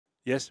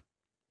Yes.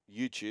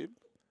 YouTube.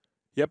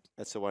 Yep.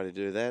 That's the way to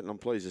do that. And I'm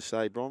pleased to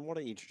say, Brian, why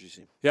don't you introduce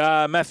him?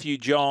 Yeah, Matty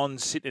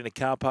Johns sitting in a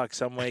car park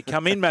somewhere.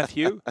 Come in,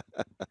 Matthew.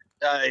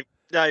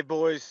 Hey,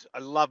 boys. I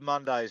love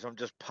Mondays. I'm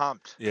just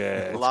pumped.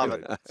 Yeah, Love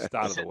it.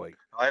 Start of the week.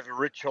 I have a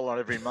ritual on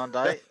every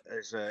Monday.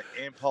 There's an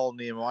AMPOL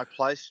near my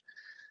place.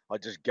 I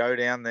just go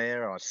down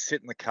there and I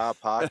sit in the car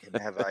park and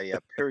have a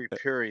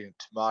peri-peri and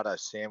tomato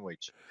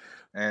sandwich.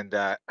 And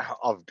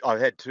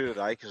I've had two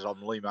today because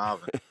I'm Lee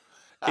Marvin.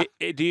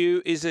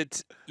 You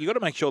got to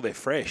make sure they're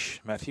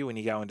fresh, Matthew, when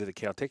you go into the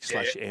Caltex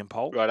 /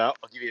 AMPOL. Right, I'll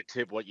give you a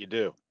tip what you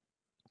do.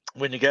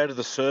 When you go to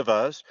the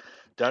servos,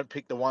 don't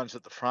pick the ones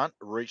at the front,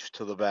 reach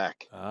to the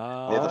back.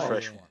 They're the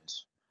fresh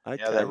ones.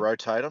 Okay. They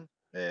rotate them.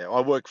 Yeah,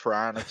 I worked for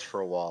Arnott's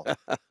for a while.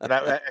 And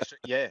I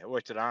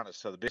worked at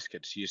Arnott's, so the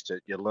biscuits you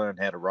learn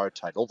how to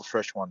rotate. All the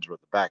fresh ones were at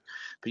the back.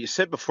 But you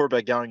said before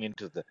about going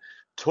into the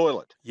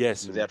toilet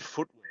without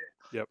footwear.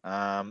 Yep.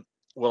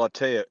 Well, I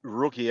tell you,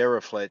 rookie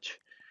error, Fletch,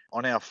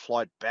 on our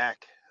flight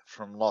back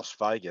from Las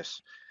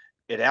Vegas,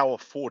 at hour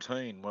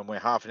 14, when we're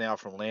half an hour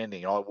from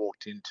landing, I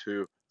walked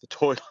into the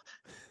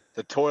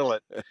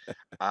toilet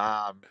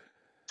on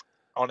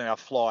our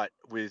flight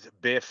with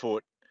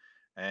barefoot.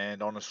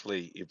 And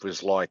honestly, it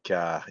was like,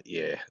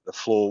 the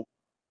floor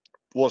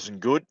wasn't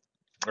good.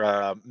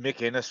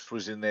 Mick Ennis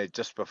was in there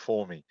just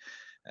before me.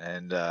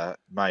 And,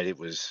 mate, it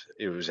was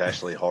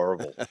actually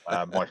horrible.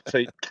 My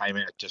feet came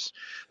out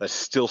they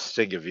still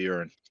stink of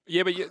urine.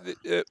 Yeah, but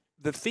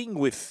the thing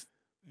with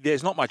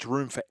there's not much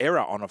room for error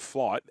on a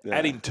flight.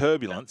 Adding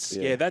turbulence,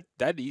 that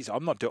is.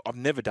 I've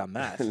never done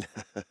that.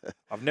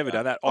 I've never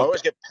done that. I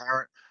always get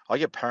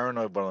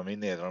paranoid when I'm in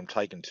there that I'm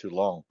taking too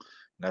long.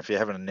 You know, if you're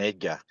having an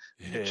Edgar,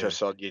 you're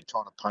trying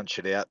to punch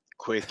it out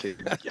quick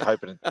and you're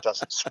hoping it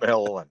doesn't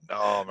smell. And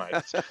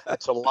mate,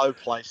 it's a low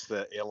place,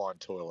 the airline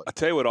toilet. I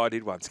tell you what I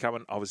did once.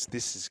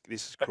 This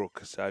is crook.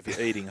 So if you're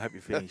eating, hope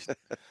you're finished.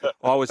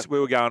 We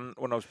were going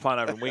when I was playing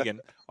over in Wigan.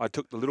 I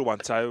took the little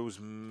one. So it was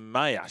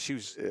Maya. She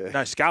was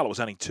Scarlett was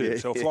only 2.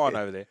 So we're flying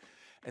over there,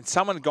 and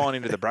someone had gone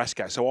into the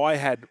Brasco. So I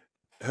had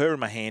her in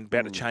my hand,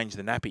 about to change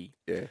the nappy.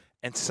 Yeah.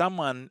 And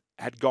someone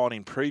had gone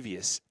in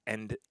previous,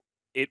 and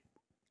it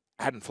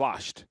hadn't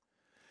flushed.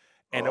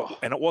 And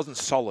it wasn't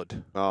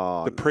solid.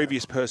 The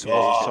previous person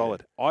wasn't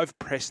solid. I've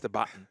pressed the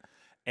button,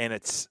 and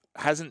it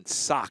hasn't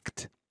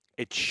sucked.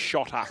 It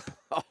shot up.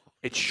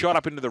 It shot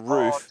up into the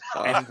roof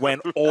and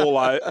went all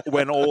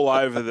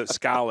over the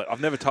Scarlett.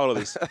 I've never told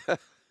her this.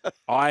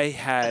 I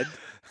had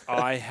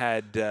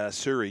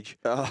sewage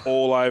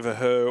all over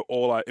her.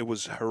 It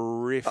was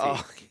horrific.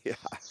 Oh,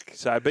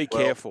 so be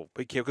careful.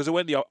 Be careful because it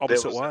went the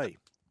opposite way.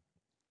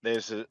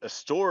 There's a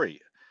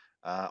story.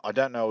 I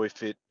don't know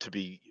if it to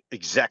be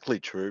exactly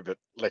true, but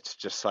let's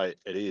just say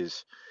it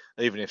is.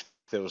 Even if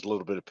there was a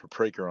little bit of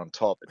paprika on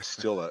top, it's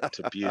still it's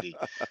a beauty.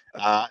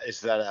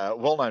 Is that a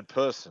well-known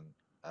person?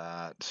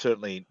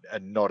 Certainly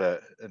not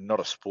a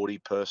sporty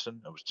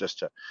person. It was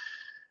just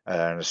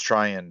an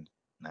Australian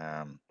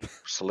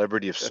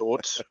celebrity of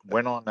sorts.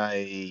 Went on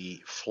a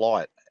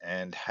flight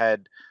and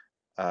had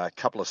a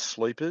couple of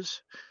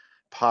sleepers,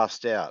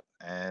 passed out,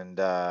 and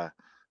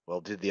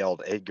did the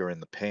old Edgar in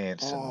the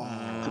pants,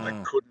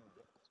 and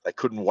they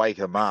couldn't wake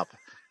him up,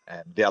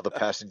 and the other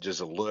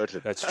passengers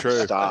alerted. That's true.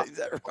 Is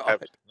that right?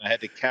 They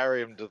had to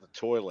carry him to the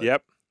toilet.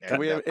 Yep. Can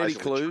we have any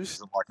clues?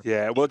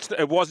 Well,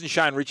 it wasn't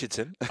Shane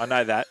Richardson. I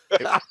know that.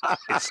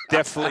 It's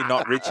definitely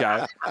not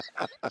Richo.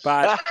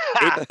 But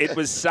it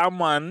was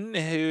someone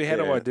who, how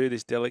do I do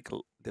this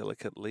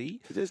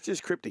delicately?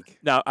 Just cryptic.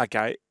 No,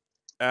 okay.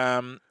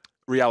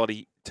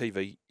 Reality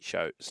TV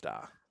show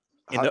star.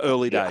 In the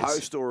early days.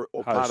 Host or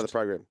part of the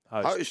program?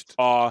 Host.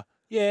 Oh,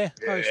 yeah.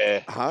 Host. Yeah.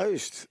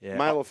 Host. Yeah.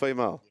 Male or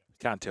female?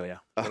 Can't tell you.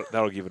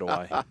 That'll give it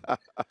away.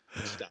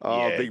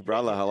 Big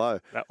brother, hello.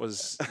 That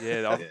was,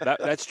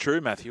 that's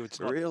true, Matthew. It's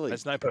not, really?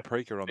 There's no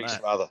paprika on Big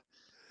that. brother.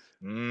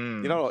 You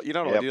know what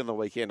I did on the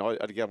weekend? I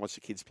had to go and watch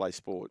the kids play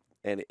sport,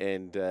 and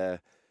I'm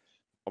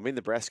in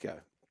the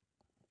Brasco,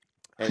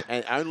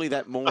 and only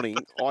that morning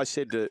I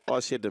said to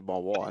my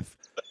wife,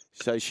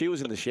 so she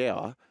was in the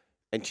shower.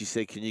 And she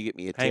said, "Can you get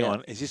me a towel?" Hang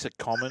on, is this a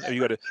common? Have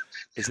you got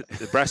is it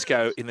the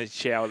Brasco in the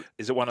shower?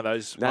 Is it one of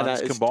those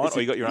ones combined,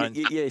 or you got your own?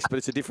 Yes, but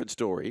it's a different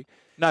story.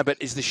 No,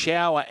 but is the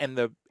shower and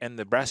the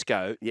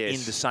Brasco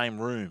in the same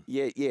room?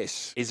 Yeah,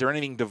 yes. Is there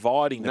anything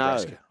dividing the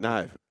Brasco?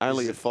 No,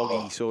 only a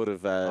foggy sort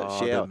of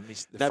shower.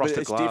 The but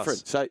it's glass.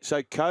 different.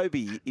 So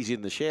Kobe is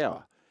in the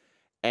shower,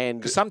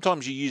 and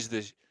sometimes you use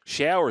the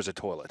shower as a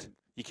toilet.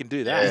 You can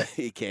do that.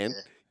 Yeah, you can.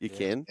 You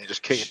can. And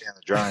just kick it down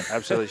the drain.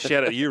 Absolutely.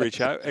 Shout out to you,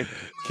 Richo.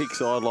 Kick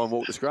sideline,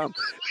 walk the scrum.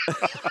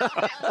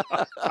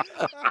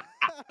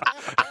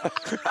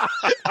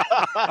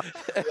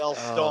 Well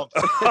stomped.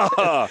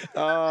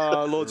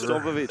 Lord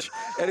Stompovich.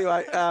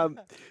 Anyway,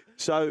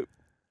 so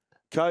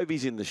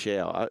Kobe's in the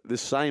shower the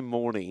same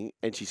morning,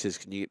 and she says,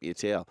 "Can you get me a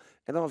towel?"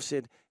 And I've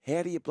said,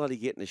 "How do you bloody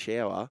get in the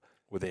shower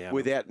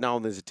without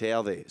knowing there's a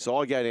towel there?" So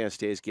I go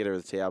downstairs, get her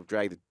the towel,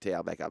 drag the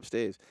towel back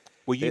upstairs.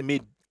 Were you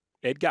mid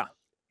Edgar?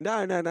 No,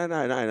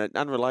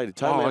 unrelated.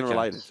 Totally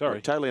unrelated.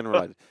 Sorry. Totally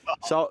unrelated.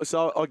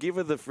 So I give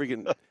her the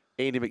friggin'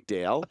 Andy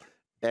McDowell,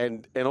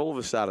 and all of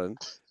a sudden,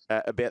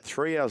 about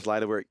 3 hours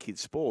later, we're at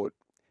Kids Sport,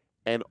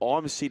 and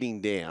I'm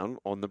sitting down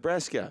on the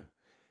Brasco,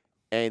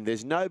 and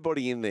there's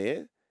nobody in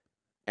there,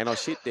 and I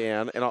sit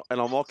down, and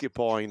I'm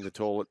occupying the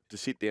toilet to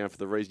sit down for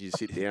the reason you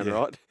sit down,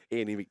 right?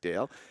 Andy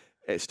McDowell,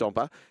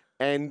 Stomper,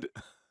 and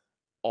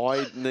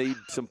I need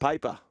some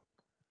paper,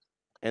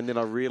 and then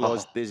I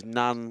realised there's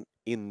none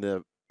in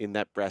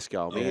that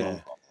Brasco I'm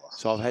in.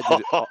 So I've had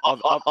to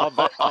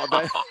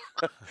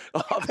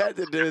I've had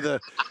to do the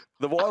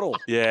waddle,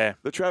 the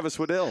Travis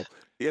Waddell.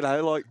 You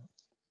know, like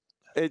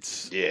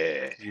it's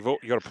You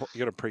got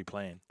to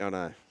pre-plan. I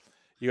know.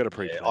 You got to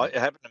pre-plan. It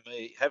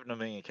happened to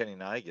me in Kenny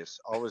Nagus.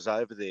 I was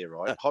over there,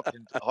 right? hopped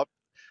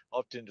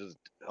into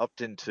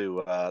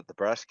the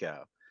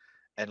Brasco,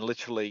 and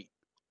literally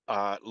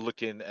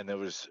look in, and there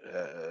was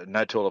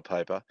no toilet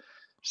paper.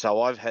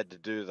 So I've had to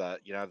do that.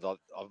 You know,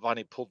 I've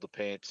only pulled the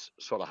pants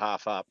sort of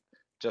half up,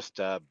 just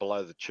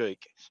below the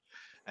cheek,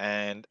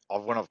 and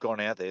when I've gone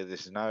out there,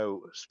 there's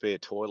no spare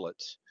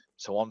toilets.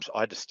 So I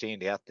had to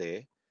stand out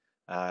there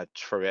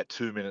for about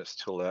 2 minutes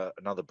till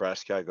another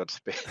Brasco got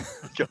spare.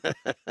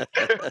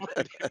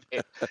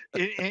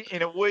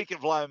 in a week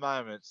of low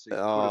moments, it could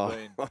have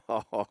been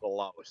the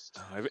lowest.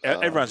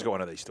 Everyone's got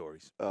one of these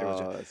stories.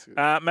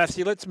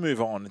 Matthew, let's move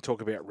on and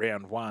talk about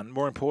round one.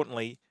 More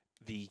importantly,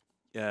 the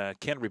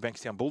Canterbury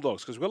Bankstown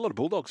Bulldogs, because we've got a lot of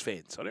Bulldogs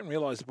fans. I didn't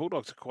realise the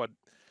Bulldogs are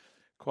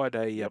quite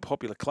a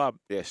popular club.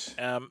 Yes.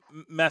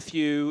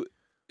 Matthew,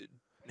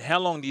 how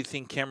long do you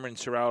think Cameron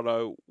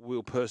Ciraldo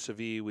will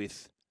persevere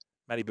with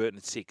Matty Burton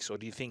at 6, or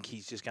do you think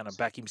he's just going to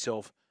back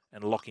himself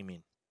and lock him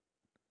in?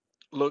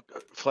 Look,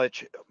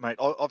 Fletch, mate,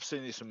 I've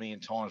seen this a million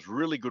times.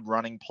 Really good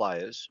running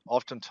players,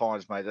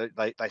 oftentimes, mate,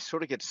 they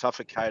sort of get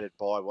suffocated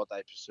by what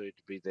they perceive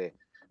to be their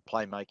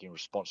playmaking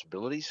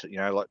responsibilities. You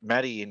know, like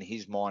Matty in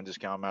his mind is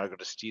going, mate, I've got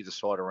to steer the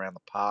side around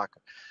the park.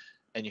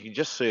 And you can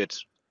just see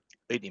it's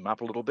eating him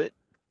up a little bit.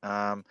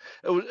 It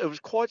was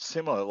quite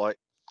similar. Like,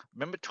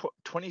 remember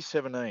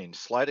 2017,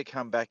 Slater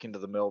come back into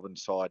the Melbourne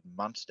side, and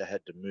Munster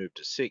had to move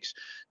to 6.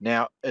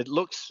 Now, it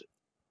looks,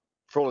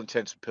 for all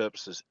intents and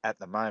purposes, at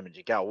the moment,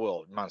 you go,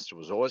 well, Munster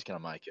was always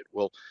going to make it.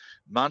 Well,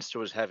 Munster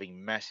was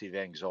having massive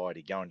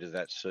anxiety going into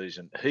that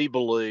season. He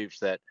believed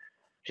that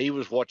he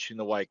was watching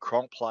the way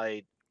Cronk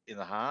played in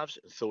the halves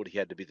and thought he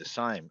had to be the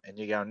same. And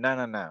you go,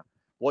 no.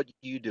 What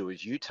you do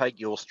is you take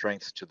your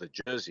strengths to the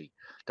jersey.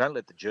 Don't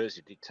let the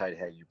jersey dictate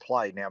how you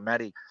play. Now,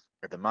 Matty,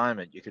 at the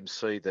moment, you can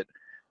see that,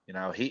 you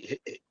know,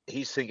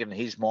 he's thinking in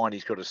his mind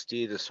he's got to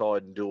steer the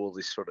side and do all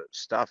this sort of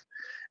stuff.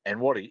 And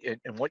what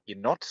you're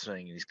not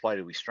seeing in his play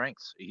to his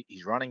strengths,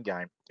 his running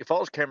game. If I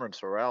was Cameron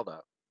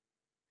Ciraldo,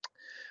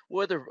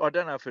 I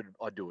don't know if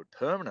I'd do it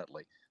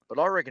permanently, but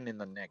I reckon in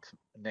the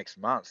next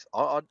month,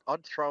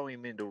 I'd throw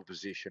him into a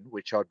position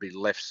which I'd be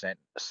left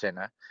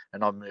centre,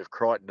 and I'd move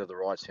Crichton to the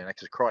right centre,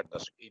 because Crichton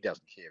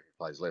doesn't care if he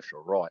plays left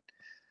or right,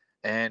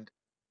 and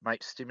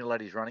mate, stimulate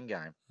his running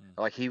game.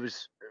 Like he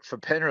was for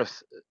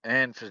Penrith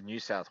and for New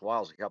South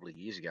Wales a couple of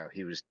years ago.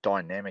 He was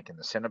dynamic in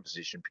the centre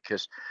position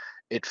because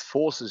it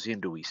forces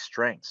him to his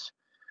strengths,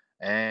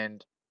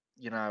 and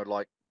you know,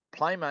 like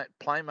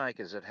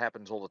playmakers, it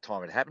happens all the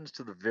time. It happens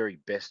to the very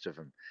best of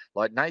them.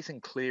 Like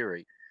Nathan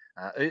Cleary.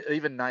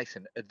 Even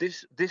Nathan, at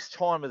this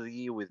time of the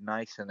year with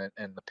Nathan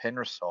and the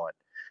Penrith side,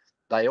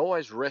 they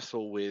always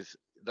wrestle with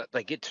that.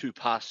 They get too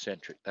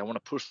pass-centric. They want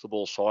to push the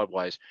ball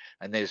sideways,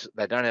 and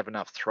they don't have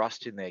enough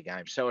thrust in their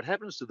game. So it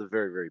happens to the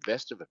very, very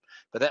best of them.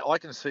 But I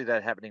can see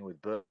that happening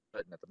with Burton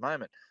at the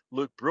moment.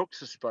 Luke Brooks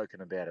has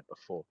spoken about it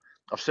before.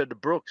 I've said to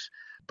Brooks,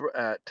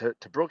 to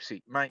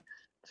Brooksy, mate,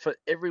 for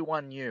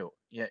everyone knew,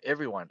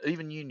 everyone,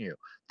 even you knew,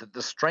 that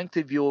the strength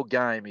of your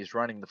game is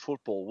running the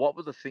football. What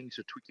were the things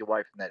that took you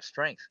away from that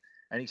strength?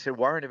 And he said,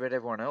 worrying about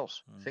everyone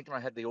else, thinking I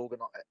had to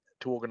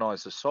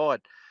organise the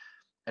side.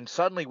 And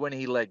suddenly when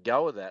he let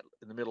go of that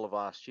in the middle of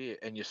last year,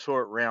 and you saw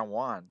it round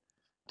one,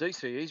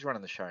 DCE's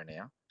running the show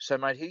now. So,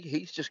 mate,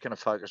 he's just going to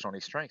focus on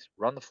his strengths,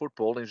 run the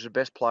football. He was the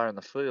best player in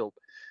the field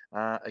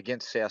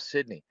against South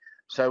Sydney.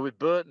 So with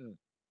Burton,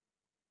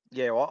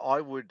 yeah, I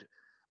would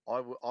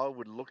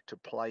look to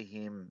play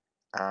him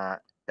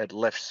at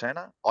left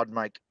centre. I'd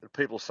make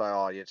people say,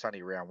 oh, yeah, it's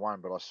only round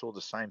one, but I saw the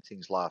same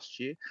things last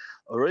year.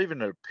 Or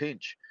even at a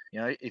pinch,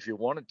 you know, if you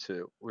wanted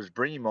to, was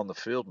bring him on the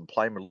field and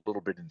play him a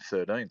little bit in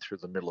 13 through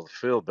the middle of the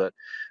field. But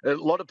a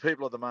lot of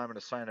people at the moment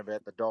are saying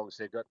about the Dogs,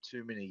 they've got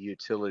too many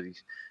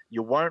utilities.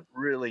 You won't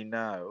really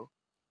know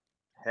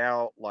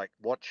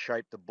what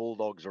shape the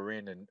Bulldogs are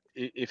in, and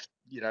if,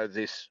 you know,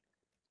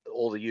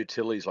 all the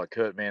utilities like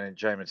Kurt Mann and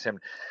Jamin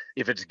Salmon,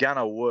 if it's going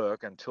to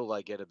work until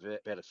they get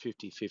about a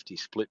 50-50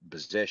 split in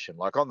possession.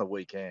 Like on the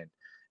weekend,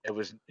 it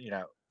was, you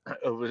know,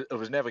 it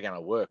was never going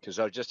to work because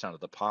they were just under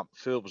the pump.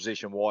 Field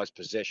position-wise,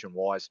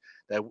 possession-wise,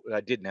 they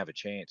didn't have a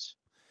chance.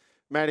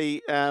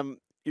 Matty,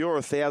 you're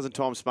 1,000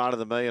 times smarter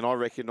than me, and I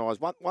recognise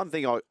one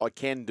thing I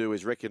can do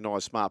is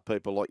recognise smart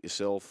people like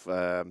yourself,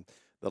 the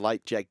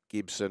late Jack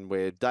Gibson,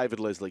 where David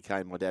Leslie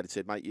came, my dad, and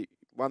said, mate,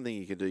 one thing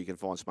you can do, you can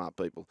find smart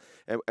people.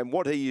 And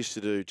what he used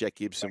to do, Jack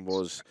Gibson,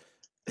 was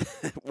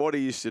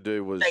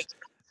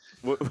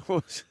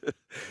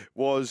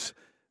was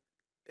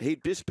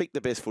he'd just picked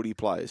the best footy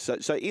players.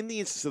 So in the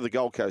instance of the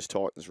Gold Coast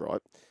Titans,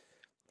 right,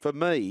 for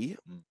me,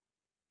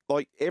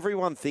 like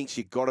everyone thinks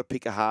you've got to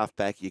pick a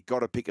halfback, you've got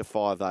to pick a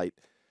 5'8".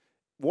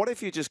 What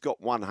if you just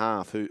got one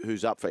half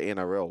who's up for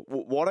NRL?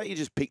 Why don't you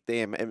just pick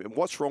them? And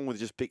what's wrong with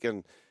just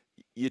picking?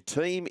 Your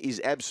team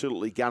is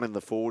absolutely gunning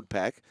the forward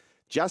pack.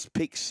 Just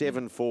pick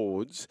 7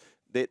 forwards.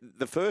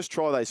 The first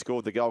try they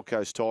scored, the Gold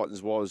Coast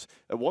Titans,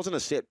 it wasn't a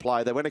set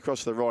play. They went across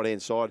to the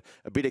right-hand side.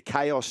 A bit of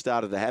chaos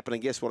started to happen,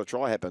 and guess what? A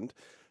try happened.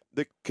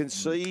 The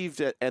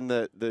conceived and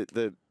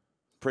the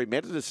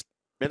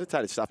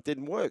premeditated stuff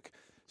didn't work.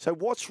 So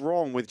what's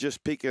wrong with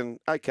just picking,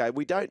 okay,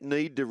 we don't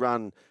need to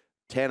run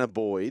Tanner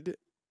Boyd,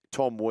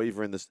 Tom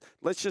Weaver in this.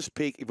 Let's just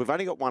pick, if we've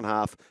only got one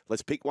half,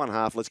 let's pick one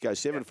half, let's go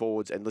 7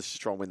 forwards, and let's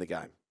just try and win the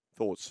game.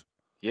 Thoughts?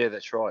 Yeah,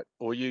 that's right.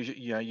 Or use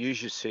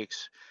your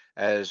 6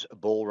 as a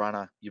ball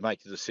runner. You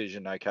make the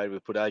decision. Okay, we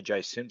put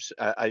AJ Simpson.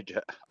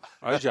 AJ.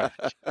 OJ.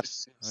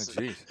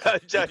 Simpson. Oh,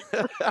 jeez.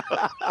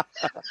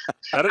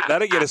 AJ.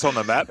 That'll get us on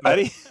the map,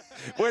 Matty.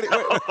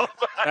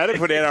 That'll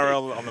put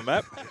NRL on the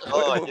map.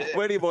 Oh, yeah.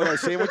 Where do you buy those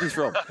sandwiches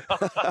from?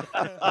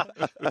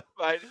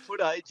 Mate,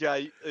 put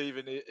AJ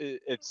even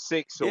at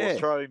 6 or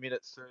throw him in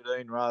at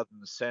 13 rather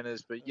than the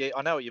centres. But yeah,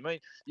 I know what you mean.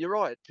 You're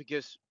right,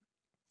 because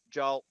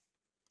Joel,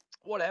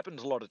 what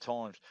happens a lot of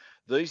times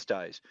these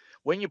days,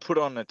 when you put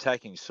on an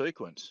attacking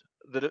sequence,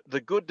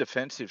 the good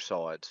defensive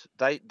sides,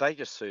 they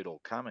just see it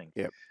all coming.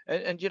 Yep.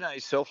 And you know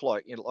yourself,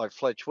 like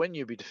Fletch, when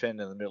you be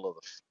defending in the middle of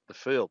the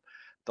field,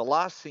 the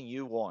last thing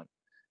you want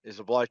is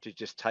a bloke to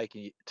just take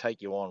you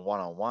on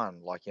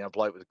one-on-one, like, you know, a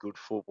bloke with good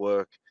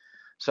footwork.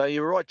 So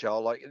you're right,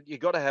 Joel. Like, you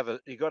got to have a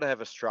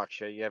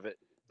structure. You have it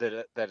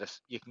that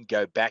you can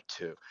go back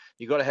to.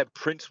 You got to have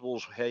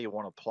principles of how you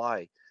want to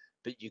play.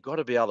 But you've got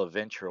to be able to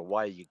venture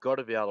away. You've got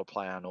to be able to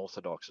play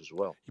unorthodox as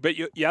well. But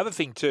the other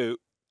thing too,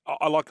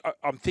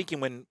 I'm thinking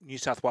when New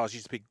South Wales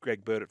used to pick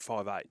Greg Bird at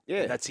 5'8".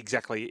 Yeah, that's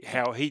exactly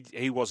how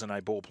he wasn't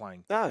a ball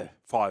playing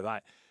 5'8".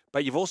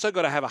 But you've also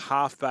got to have a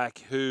halfback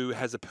who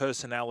has a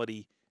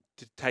personality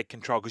to take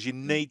control, because you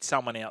need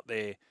someone out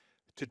there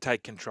to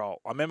take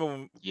control. I remember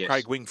when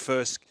Craig Wing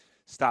first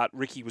started,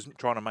 Ricky was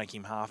trying to make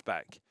him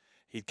halfback.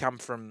 He'd come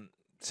from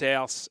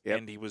South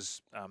and he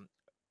was.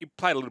 He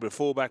played a little bit of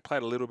fullback,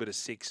 played a little bit of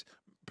 6.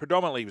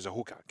 Predominantly, he was a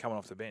hooker coming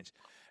off the bench.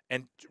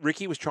 And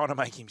Ricky was trying to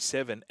make him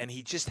 7, and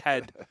he just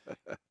had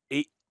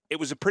it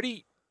was a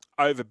pretty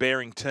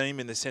overbearing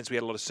team in the sense we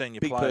had a lot of senior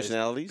players.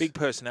 Big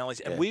personalities.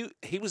 And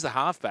he was the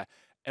halfback,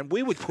 and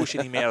we were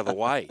pushing him out of the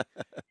way.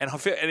 And I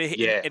feel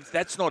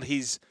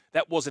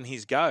that wasn't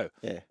his go.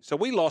 Yeah. So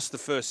we lost the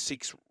first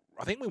 6.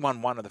 I think we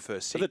won 1 of the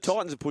first 6. But the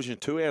Titans are pushing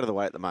 2 out of the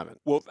way at the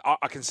moment. Well,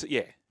 I can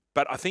see,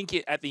 But I think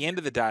at the end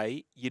of the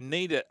day, you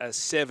need a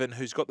 7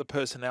 who's got the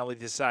personality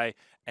to say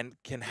and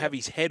can have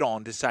his head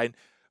on to say,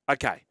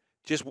 okay,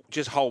 just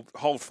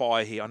hold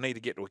fire here. I need to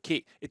get to a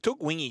kick. It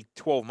took Wingy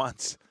 12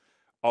 months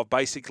of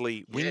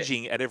basically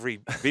whinging at every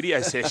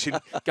video session.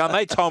 Going,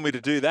 they told me to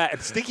do that.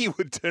 And Sticky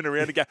would turn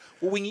around and go,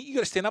 well, Wingy, you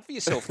got to stand up for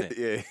yourself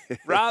then.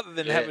 Rather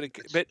than having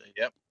to. But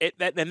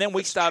and then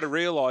we started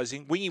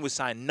realising Wingy was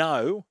saying,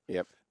 no,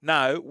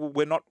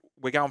 we're not.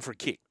 We're going for a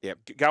kick.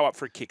 Go up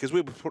for a kick, because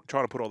we were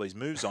trying to put all these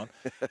moves on.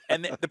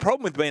 And the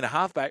problem with being a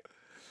halfback,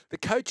 the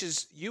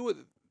coaches,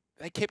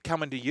 they kept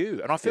coming to you,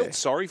 and I felt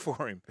sorry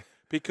for him,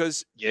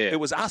 because it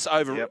was us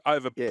over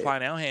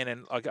playing our hand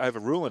and like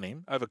overruling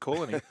him,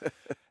 overcalling him,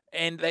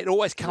 and it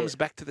always comes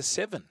back to the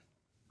 7.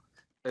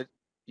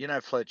 You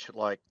know, Fletch,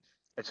 like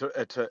it's a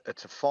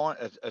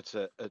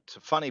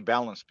funny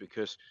balance,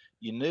 because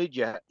you need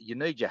your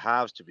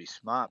halves to be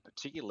smart,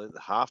 particularly the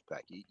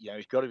halfback. You know,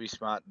 he's got to be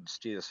smart and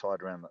steer the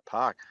side around the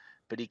park,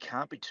 but he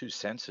can't be too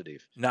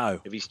sensitive. No.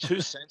 If he's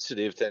too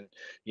sensitive, then,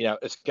 you know,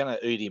 it's going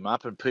to eat him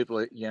up, and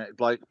people, you know,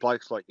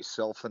 blokes like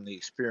yourself and the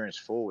experienced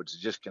forwards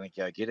are just going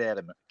to go get out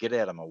of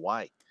him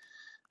away.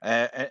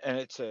 And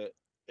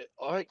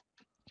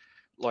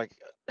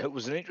it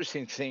was an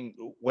interesting thing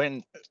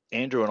when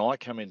Andrew and I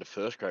come into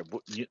first grade.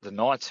 The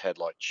Knights had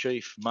like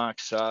Chief, Mark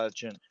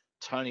Sargent,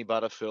 Tony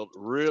Butterfield,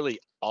 really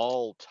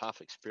old,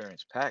 tough,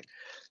 experienced pack.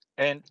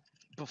 And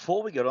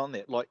before we got on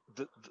there, like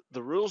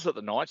the rules that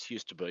the Knights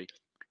used to be,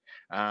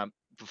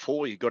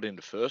 before you got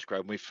into first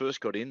grade, when we first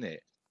got in there,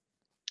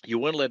 you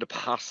weren't allowed to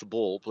pass the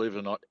ball, believe it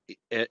or not,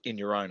 in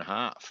your own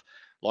half.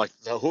 Like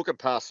the hooker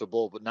passed the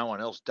ball, but no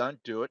one else.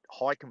 Don't do it.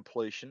 High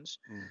completions,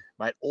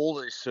 mate, all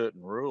these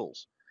certain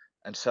rules.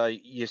 And so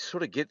you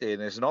sort of get there,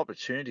 and there's an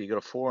opportunity. You've got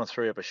a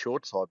 4-on-3 up a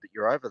short side, but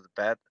you're over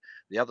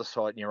the other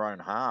side in your own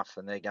half,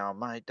 and they're going,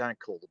 mate, don't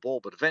call the ball.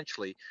 But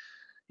eventually,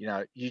 you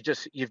know, you've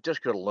just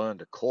got to learn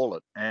to call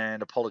it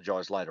and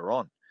apologise later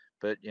on.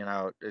 But you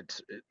know,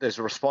 there's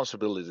a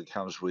responsibility that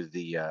comes with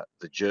the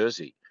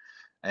jersey,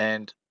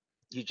 and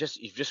you've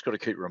just got to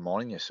keep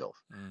reminding yourself.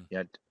 You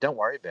know, don't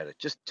worry about it.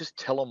 Just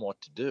tell them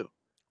what to do.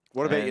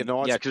 What about your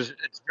Knights? Yeah, because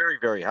it's very,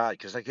 very hard,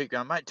 because they keep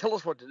going, mate, tell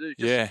us what to do.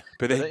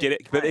 But then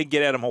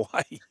get out of my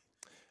way.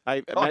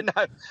 Hey,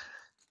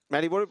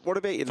 Matty, what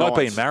about your It's Knights? like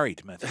being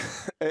married, Matty.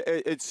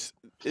 It's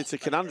a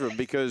conundrum,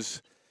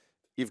 because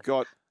you've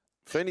got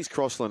Phoenix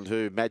Crossland,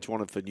 who Madge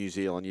wanted for New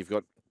Zealand. You've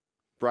got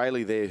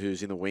Brayley there,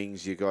 who's in the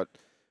wings. You've got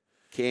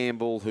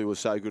Campbell, who was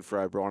so good for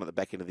O'Brien at the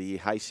back end of the year.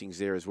 Hastings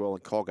there as well,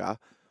 and Cogger.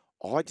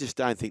 I just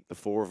don't think the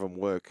four of them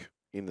work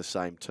in the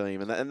same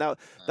team. And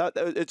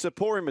it's a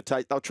poor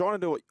imitation. They're trying to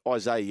do what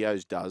Isaiah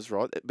Yo's does,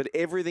 right? But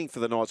everything for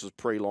the Knights was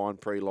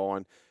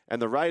pre-line.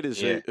 And the Raiders,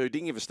 who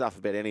didn't give a stuff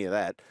about any of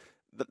that,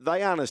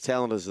 they aren't as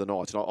talented as the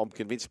Knights, and I'm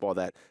convinced by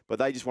that. But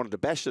they just wanted to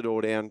bash the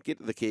door down, get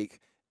to the kick,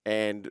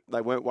 and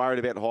they weren't worried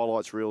about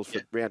highlights reels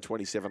for round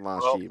 27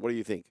 last year. What do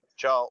you think?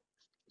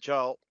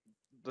 Joel,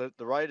 the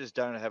Raiders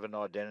don't have an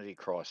identity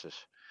crisis.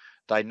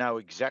 They know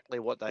exactly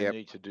what they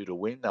need to do to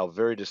win. They were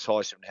very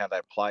decisive in how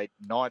they played.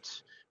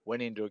 Knights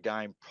went into a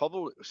game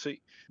probably.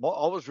 See,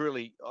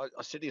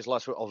 I said this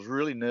last week. I was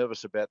really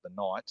nervous about the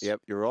Knights. Yep,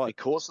 you're right.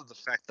 Because of the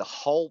fact the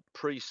whole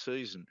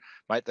pre-season,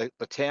 mate,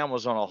 the town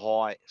was on a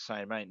high,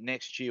 saying, mate,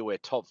 next year we're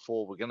top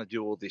four. We're going to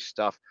do all this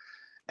stuff,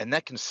 and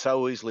that can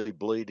so easily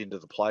bleed into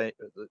the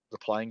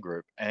playing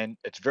group, and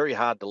it's very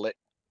hard to let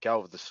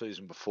go of the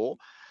season before.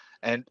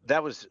 And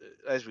that was,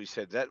 as we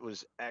said,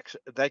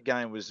 that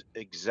game was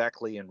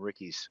exactly in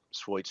Ricky's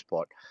sweet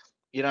spot.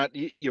 You know,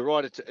 you're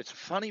right. It's a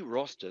funny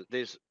roster.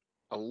 There's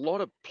a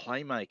lot of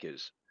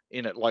playmakers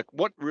in it. Like,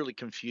 what really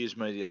confused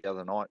me the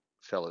other night,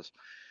 fellas,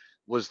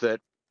 was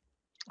that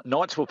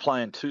Knights were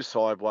playing too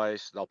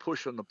sideways. They'll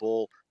push on the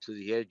ball to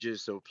the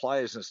edges. There were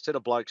players, instead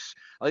of blokes,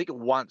 I think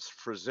once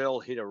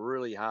Frizzell hit a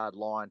really hard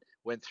line,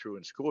 went through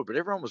and scored, but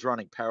everyone was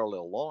running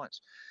parallel lines.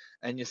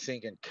 And you're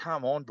thinking,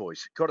 come on,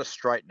 boys, got to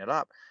straighten it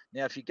up.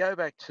 Now, if you go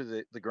back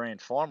to the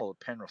grand final that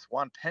Penrith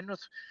won,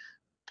 Penrith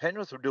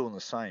were doing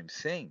the same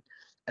thing.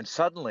 And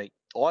suddenly,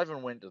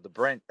 Ivan went to the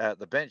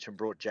bench and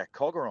brought Jack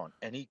Cogger on,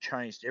 and he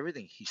changed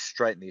everything. He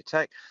straightened the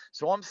attack.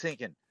 So I'm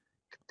thinking,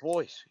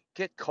 boys,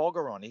 get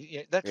Cogger on.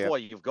 That's why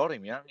you've got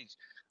him. You know,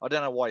 I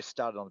don't know why he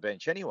started on the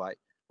bench anyway.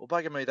 Well,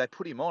 bugger me, they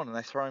put him on and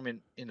they throw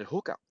him into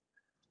hooker.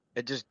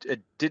 It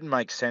didn't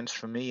make sense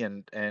for me.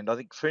 And I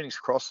think Phoenix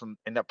Crossland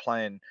ended up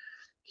playing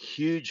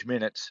huge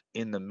minutes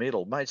in the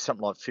middle, made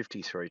something like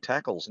 53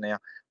 tackles. Now,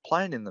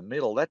 playing in the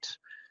middle, that's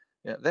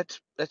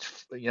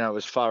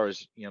as far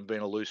as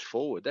being a loose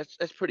forward,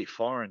 that's pretty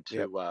foreign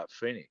to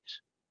Phoenix.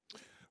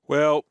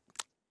 Well,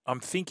 I'm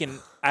thinking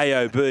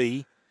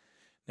AOB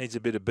needs a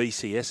bit of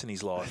BCS in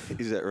his life.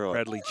 Is that right?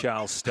 Bradley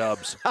Charles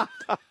Stubbs.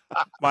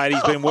 Mate,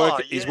 he's been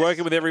working. He's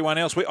working with everyone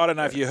else. I don't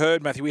know if you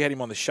heard, Matthew. We had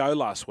him on the show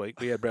last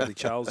week. We had Bradley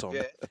Charles on.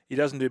 He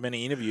doesn't do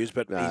many interviews,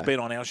 but he's been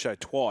on our show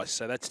twice,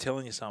 so that's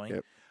telling you something.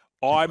 Yep.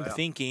 I'm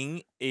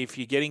thinking if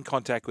you get in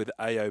contact with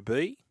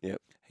AOB,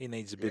 he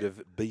needs a bit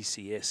of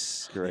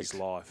BCS in his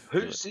life.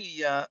 Who's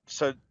I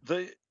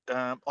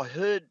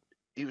heard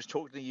he was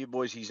talking to you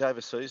boys. He's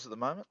overseas at the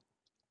moment.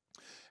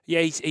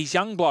 Yeah, he's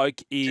young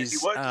bloke. Is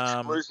he worked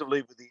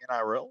exclusively with the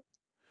NRL?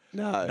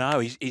 No,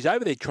 he's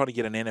over there trying to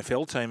get an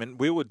NFL team, and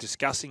we were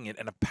discussing it,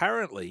 and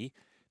apparently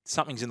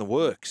something's in the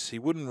works. He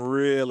wouldn't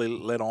really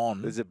let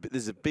on. There's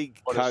a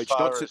big coach,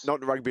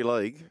 not rugby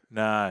league.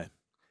 No.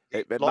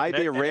 It may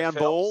be a round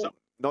ball,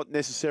 not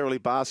necessarily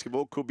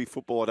basketball. Could be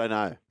football. I don't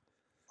know.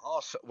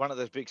 Oh, so one of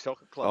those big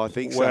soccer clubs. I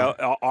think so.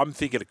 Well, I'm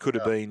thinking it could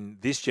have been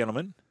this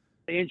gentleman.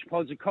 Inch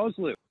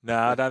Pozzakozlu. No,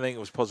 I don't think it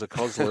was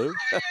Pozzakozlu.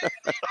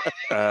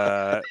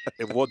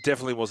 It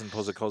definitely wasn't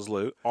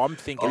Pozzakozlu. I'm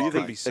thinking it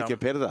could be some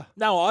competitor.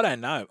 No, I don't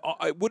know.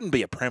 It wouldn't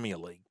be a Premier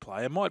League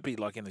player. It might be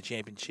like in the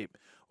Championship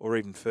or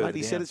even further down.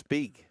 He said it's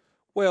big.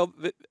 Well,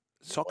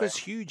 soccer's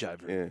huge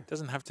over it. It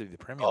doesn't have to be the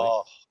Premier League.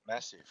 Oh,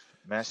 massive.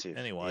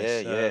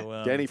 Anyway,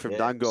 Danny from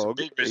Dungog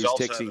is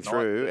texting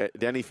through.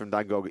 Danny from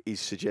Dungog is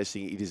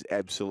suggesting it is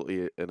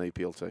absolutely an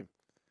EPL team.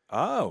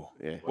 Oh,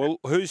 yeah. Well,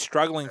 who's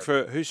struggling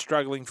for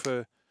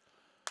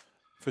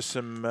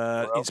some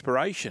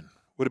inspiration?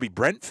 Would it be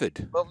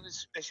Brentford? Well,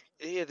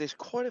 there's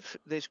quite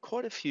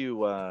a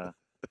few. I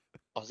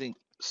think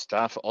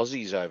staff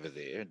Aussies over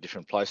there in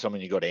different places. I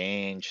mean, you got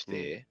Ange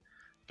there,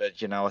 but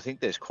I think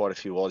there's quite a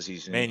few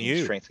Aussies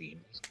in strengthening.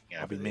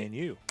 I'll be Man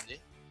U.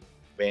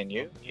 Man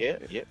U, yeah.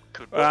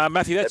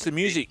 Matthew, that's the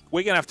music.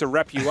 We're going to have to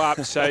wrap you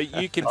up so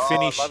you can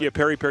finish your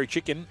peri peri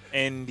chicken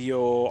and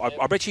your.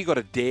 I bet you got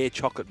a Dare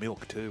chocolate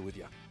milk too with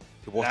you.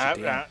 To wash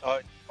it down.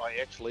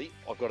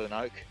 I've got an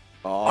oak.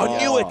 Oh, I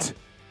knew it.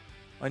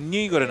 I knew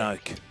you got an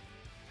oak.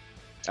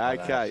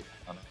 Okay.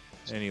 I know.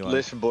 Anyway,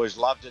 listen, boys,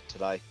 loved it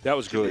today. That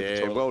was good.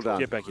 Yeah, well done.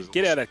 Get back here.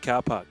 Get out of that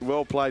car park.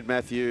 Well played,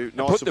 Matthew.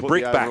 Nice put the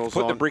brick back. Put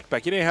the on. brick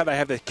back. You know how they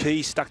have the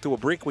key stuck to a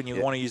brick when you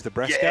want to use the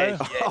Brasco?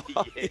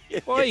 Yeah.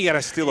 Why are you going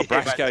to steal a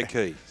Brasco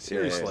key?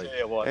 Seriously.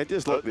 And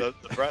just look, the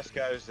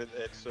Brascos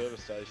at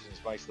service stations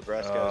makes the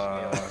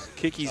Brascos.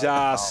 Kick his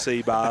ass,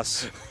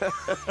 Seabass.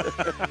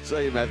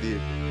 See you, Matthew.